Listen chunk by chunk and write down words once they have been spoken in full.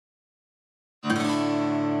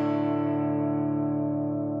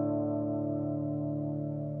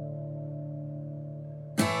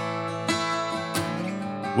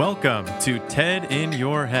Welcome to TED in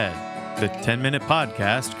Your Head, the 10-minute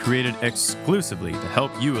podcast created exclusively to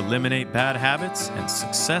help you eliminate bad habits and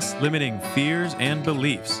success-limiting fears and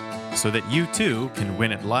beliefs so that you too can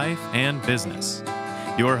win at life and business.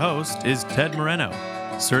 Your host is Ted Moreno,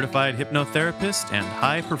 certified hypnotherapist and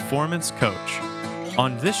high-performance coach.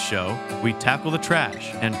 On this show, we tackle the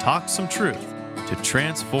trash and talk some truth to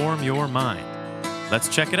transform your mind. Let's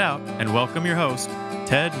check it out and welcome your host,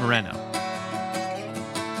 Ted Moreno.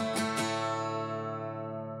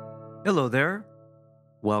 Hello there.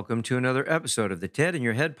 Welcome to another episode of the TED in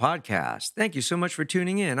Your Head podcast. Thank you so much for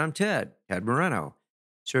tuning in. I'm Ted Moreno,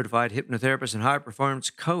 certified hypnotherapist and high performance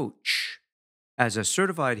coach. As a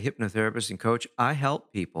certified hypnotherapist and coach, I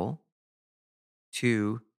help people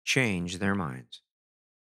to change their minds.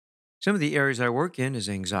 Some of the areas I work in is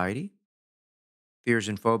anxiety, fears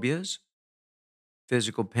and phobias,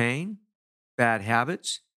 physical pain, bad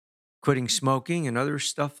habits, quitting smoking and other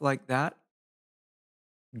stuff like that,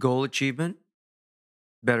 goal achievement,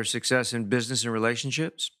 better success in business and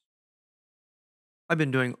relationships. I've been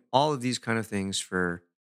doing all of these kind of things for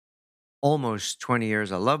almost 20 years.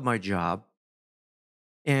 I love my job.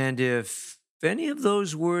 And if any of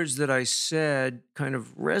those words that I said kind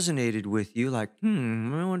of resonated with you, like,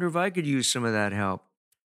 I wonder if I could use some of that help,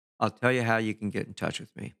 I'll tell you how you can get in touch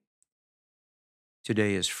with me.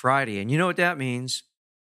 Today is Friday, and you know what that means.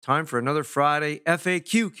 Time for another Friday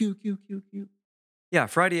FAQ. Yeah,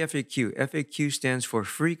 Friday FAQ. FAQ stands for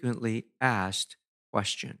Frequently Asked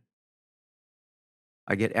Question.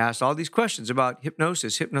 I get asked all these questions about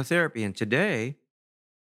hypnosis, hypnotherapy, and today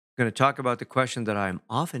I'm going to talk about the question that I'm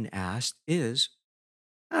often asked is,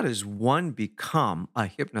 how does one become a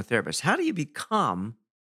hypnotherapist? How do you become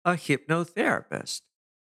a hypnotherapist?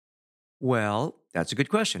 Well, that's a good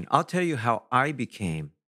question. I'll tell you how I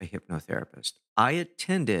became a hypnotherapist. I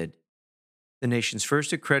attended the nation's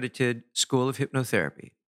first accredited school of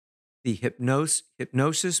hypnotherapy, the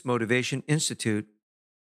Hypnosis Motivation Institute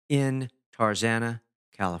in Tarzana,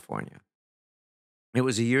 California. It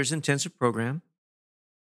was a year's intensive program,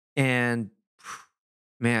 and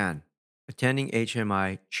man, attending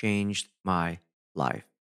HMI changed my life.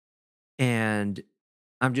 And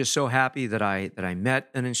I'm just so happy that I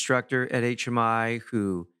met an instructor at HMI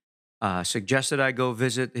who suggested I go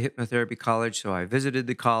visit the hypnotherapy college. So I visited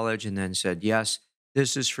the college and then said, yes,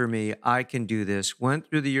 this is for me. I can do this. Went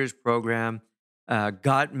through the year's program,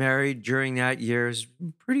 got married during that year. It was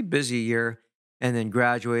a pretty busy year, and then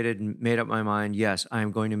graduated and made up my mind, yes, I am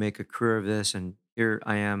going to make a career of this. And here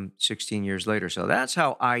I am 16 years later. So that's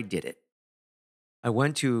how I did it. I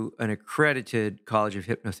went to an accredited college of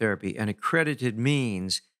hypnotherapy, and accredited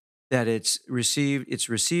means that it's received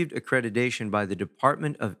accreditation by the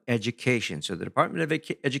Department of Education. So the Department of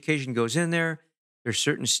Education goes in there. There's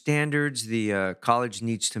certain standards the college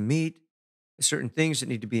needs to meet, certain things that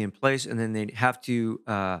need to be in place, and then they have to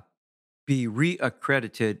be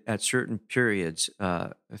reaccredited at certain periods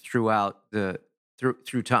throughout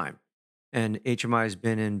through time. And HMI has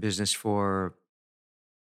been in business for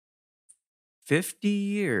 50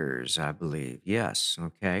 years, I believe. Yes.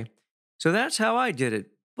 Okay. So that's how I did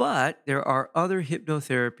it. But there are other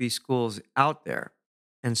hypnotherapy schools out there,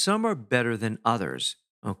 and some are better than others.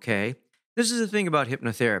 Okay. This is the thing about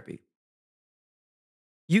hypnotherapy.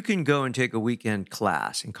 You can go and take a weekend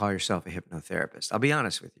class and call yourself a hypnotherapist. I'll be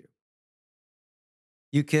honest with you.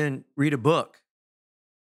 You can read a book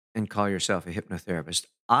and call yourself a hypnotherapist.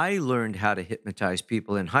 I learned how to hypnotize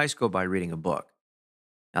people in high school by reading a book.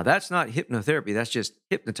 Now, that's not hypnotherapy. That's just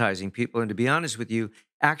hypnotizing people. And to be honest with you,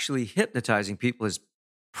 actually hypnotizing people is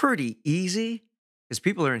pretty easy because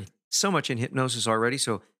people are so much in hypnosis already.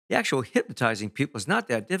 So the actual hypnotizing people is not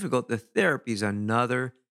that difficult. The therapy is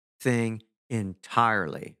another thing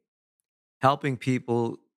entirely. Helping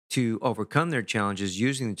people to overcome their challenges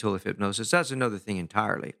using the tool of hypnosis, that's another thing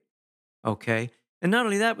entirely. Okay? And not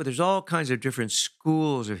only that, but there's all kinds of different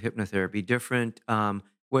schools of hypnotherapy, different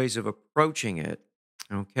ways of approaching it.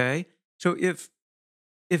 Okay. So if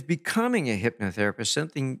becoming a hypnotherapist is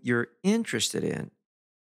something you're interested in,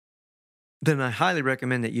 then I highly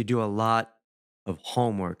recommend that you do a lot of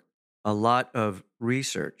homework, a lot of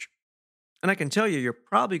research. And I can tell you, you're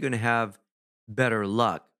probably going to have better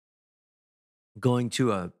luck going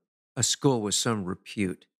to a school with some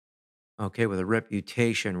repute, okay, with a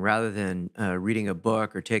reputation rather than reading a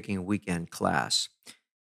book or taking a weekend class.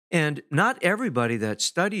 And not everybody that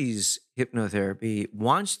studies hypnotherapy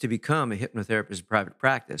wants to become a hypnotherapist in private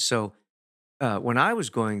practice. So when I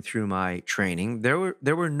was going through my training, there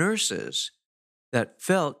were nurses that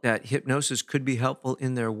felt that hypnosis could be helpful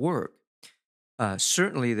in their work.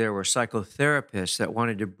 certainly there were psychotherapists that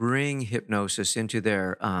wanted to bring hypnosis into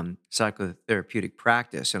their psychotherapeutic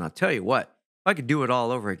practice. And I'll tell you what, if I could do it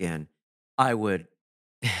all over again, I would.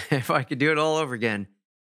 If I could do it all over again,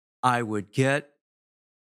 I would get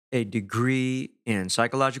a degree in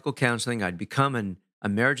psychological counseling. I'd become a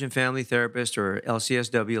marriage and family therapist or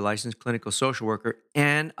LCSW, licensed clinical social worker,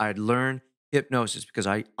 and I'd learn hypnosis because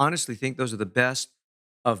I honestly think those are the best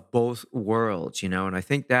of both worlds, and I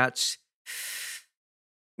think that's,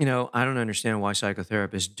 I don't understand why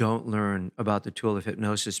psychotherapists don't learn about the tool of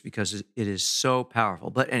hypnosis because it is so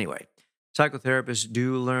powerful. But anyway, psychotherapists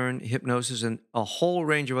do learn hypnosis and a whole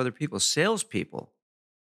range of other people. Salespeople,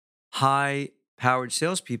 high powered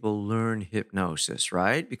salespeople learn hypnosis,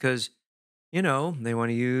 right? Because, they want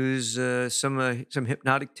to use some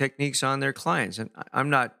hypnotic techniques on their clients. And I'm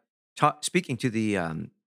not speaking to the,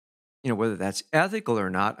 whether that's ethical or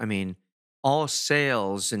not. I mean, all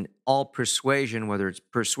sales and all persuasion, whether it's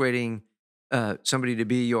persuading somebody to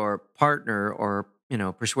be your partner or,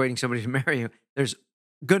 persuading somebody to marry you, there's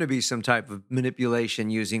going to be some type of manipulation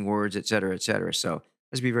using words, et cetera, et cetera. So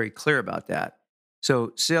let's be very clear about that.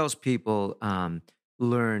 So salespeople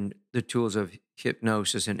learn the tools of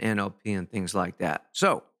hypnosis and NLP and things like that.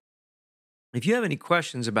 So if you have any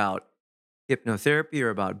questions about hypnotherapy or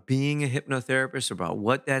about being a hypnotherapist, or about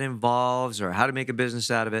what that involves or how to make a business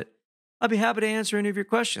out of it, I'd be happy to answer any of your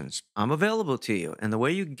questions. I'm available to you. And the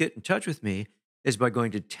way you can get in touch with me is by going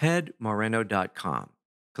to tedmoreno.com.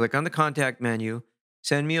 Click on the contact menu,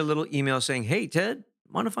 send me a little email saying, hey, Ted,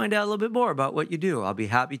 I want to find out a little bit more about what you do. I'll be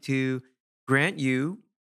happy to grant you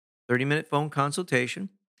 30-minute phone consultation,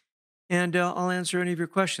 and I'll answer any of your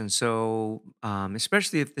questions. So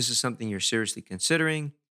especially if this is something you're seriously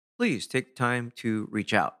considering, please take the time to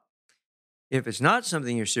reach out. If it's not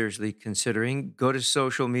something you're seriously considering, go to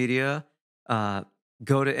social media,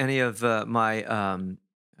 go to any of my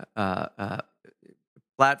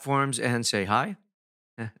platforms and say hi.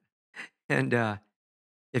 And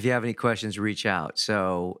if you have any questions, reach out.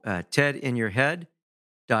 So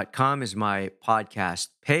tedinyourhead.com is my podcast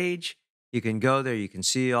page. You can go there. You can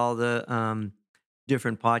see all the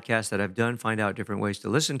different podcasts that I've done, find out different ways to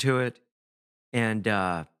listen to it. And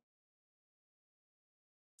I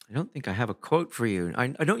don't think I have a quote for you. I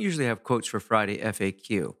don't usually have quotes for Friday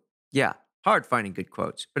FAQ. Yeah, hard finding good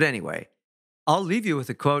quotes. But anyway, I'll leave you with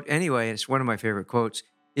a quote anyway. It's one of my favorite quotes.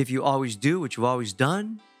 If you always do what you've always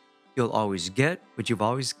done, you'll always get what you've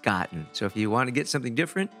always gotten. So if you want to get something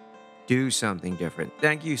different, do something different.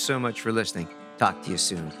 Thank you so much for listening. Talk to you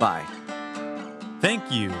soon. Bye. Thank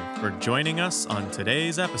you for joining us on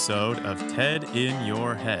today's episode of TED in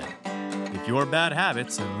Your Head. If your bad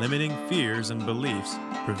habits and limiting fears and beliefs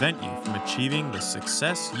prevent you from achieving the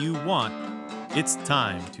success you want, it's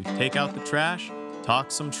time to take out the trash, talk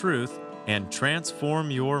some truth, and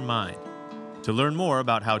transform your mind. To learn more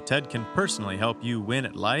about how TED can personally help you win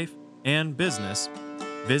at life and business,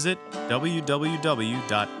 visit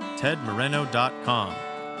www.tedmoreno.com.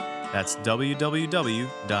 That's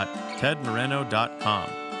www.tedmoreno.com.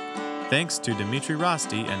 Thanks to Dimitri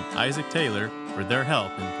Rosti and Isaac Taylor for their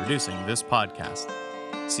help in producing this podcast.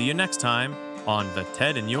 See you next time on the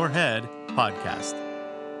TED in Your Head podcast.